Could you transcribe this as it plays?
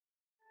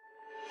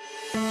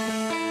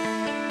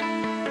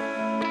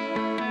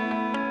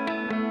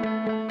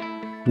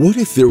What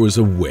if there was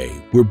a way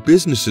where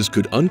businesses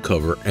could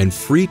uncover and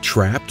free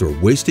trapped or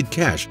wasted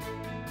cash,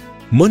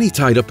 money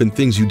tied up in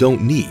things you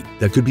don't need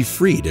that could be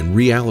freed and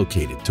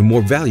reallocated to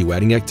more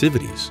value-adding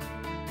activities?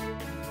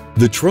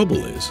 The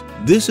trouble is,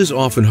 this is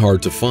often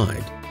hard to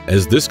find,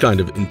 as this kind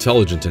of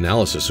intelligent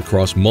analysis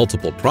across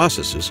multiple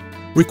processes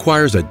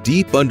requires a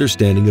deep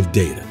understanding of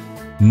data,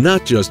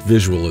 not just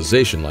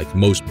visualization like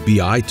most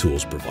BI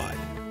tools provide.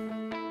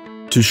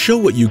 To show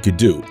what you could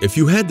do if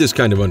you had this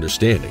kind of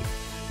understanding,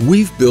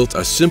 we've built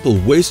a simple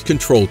waste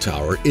control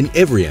tower in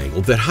every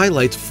angle that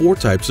highlights 4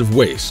 types of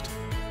waste: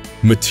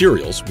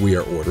 materials we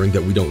are ordering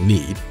that we don't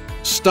need,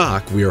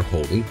 stock we are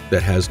holding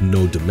that has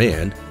no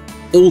demand,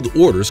 old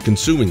orders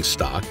consuming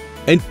stock,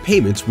 and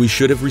payments we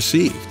should have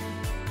received.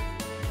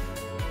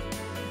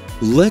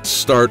 Let's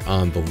start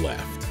on the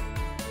left.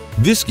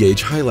 This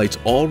gauge highlights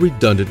all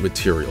redundant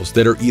materials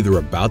that are either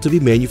about to be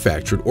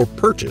manufactured or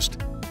purchased,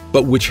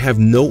 but which have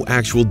no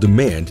actual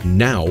demand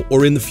now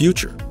or in the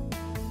future.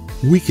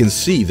 We can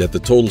see that the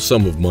total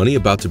sum of money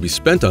about to be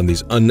spent on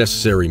these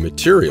unnecessary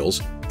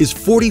materials is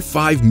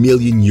 45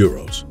 million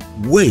euros,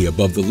 way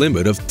above the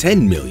limit of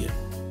 10 million.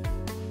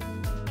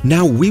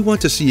 Now we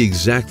want to see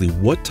exactly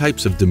what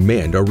types of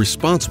demand are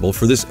responsible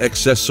for this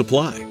excess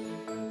supply.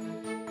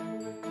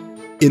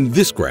 In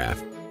this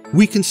graph,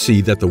 we can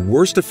see that the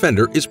worst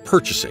offender is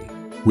purchasing,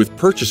 with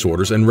purchase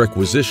orders and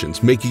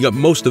requisitions making up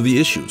most of the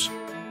issues,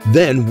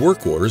 then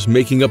work orders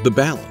making up the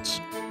balance.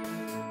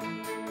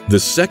 The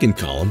second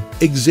column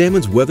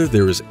examines whether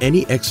there is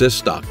any excess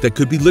stock that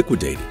could be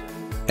liquidated,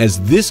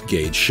 as this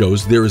gauge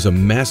shows there is a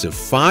massive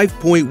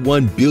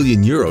 5.1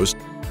 billion euros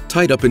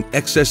tied up in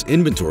excess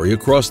inventory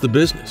across the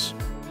business.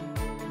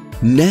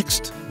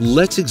 Next,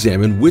 let's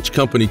examine which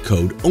company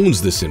code owns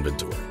this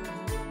inventory.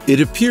 It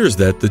appears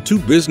that the 2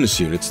 business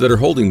units that are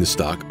holding the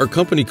stock are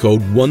company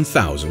code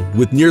 1000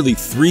 with nearly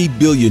 3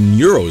 billion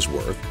euros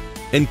worth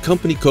and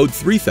company code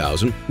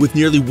 3000 with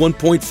nearly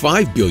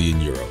 1.5 billion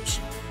euros.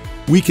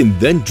 We can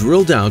then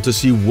drill down to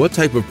see what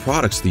type of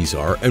products these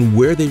are and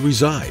where they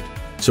reside,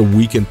 so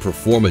we can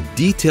perform a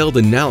detailed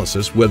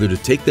analysis whether to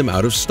take them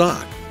out of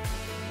stock.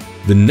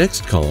 The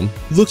next column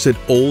looks at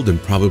old and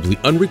probably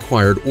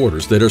unrequired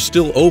orders that are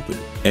still open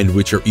and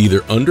which are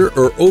either under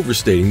or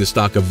overstating the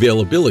stock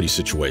availability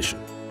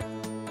situation.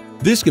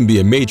 This can be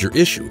a major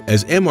issue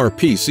as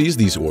MRP sees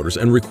these orders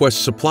and requests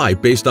supply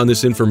based on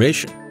this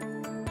information.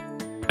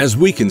 As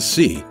we can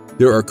see,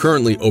 there are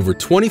currently over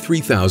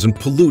 23,000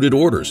 polluted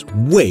orders,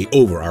 way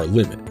over our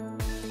limit.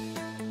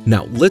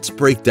 Now let's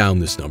break down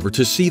this number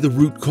to see the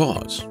root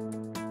cause.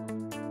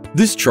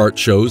 This chart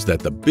shows that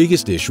the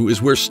biggest issue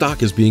is where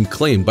stock is being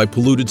claimed by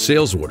polluted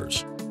sales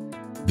orders.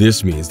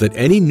 This means that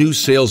any new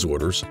sales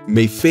orders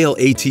may fail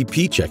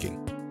ATP checking,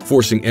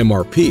 forcing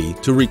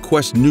MRP to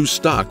request new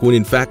stock when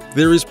in fact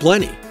there is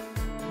plenty.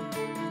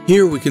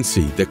 Here we can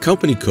see that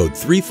company code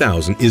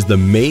 3000 is the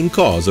main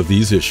cause of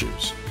these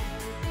issues.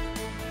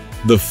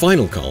 The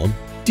final column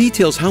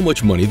details how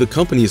much money the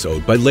company is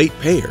owed by late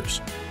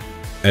payers.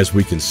 As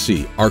we can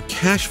see, our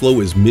cash flow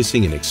is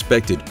missing an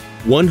expected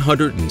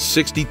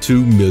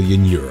 162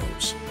 million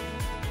euros.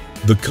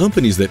 The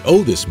companies that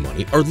owe this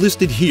money are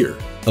listed here,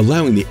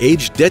 allowing the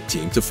aged debt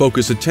team to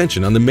focus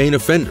attention on the main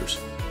offenders: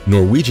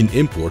 Norwegian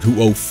Import,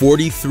 who owe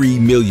 43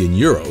 million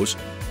euros,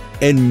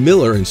 and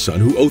Miller & Son,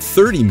 who owe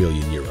 30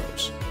 million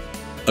euros.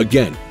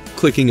 Again,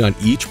 clicking on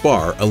each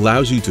bar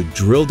allows you to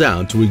drill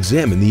down to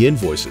examine the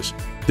invoices,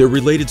 their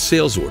related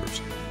sales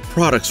orders,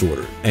 products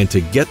ordered, and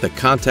to get the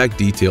contact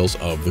details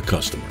of the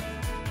customer.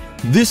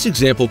 This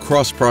example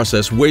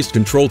cross-process waste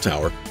control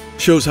tower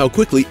shows how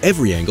quickly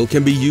every angle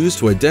can be used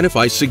to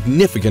identify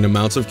significant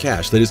amounts of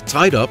cash that is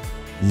tied up,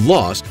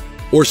 lost,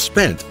 or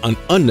spent on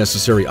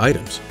unnecessary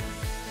items.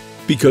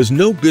 Because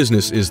no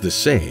business is the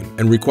same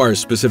and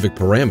requires specific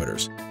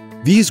parameters,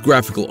 these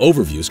graphical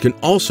overviews can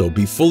also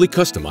be fully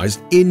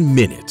customized in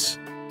minutes.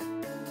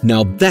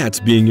 Now that's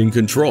being in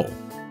control.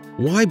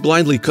 Why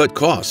blindly cut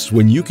costs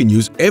when you can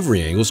use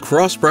every angle's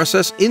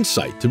cross-process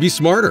insight to be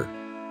smarter?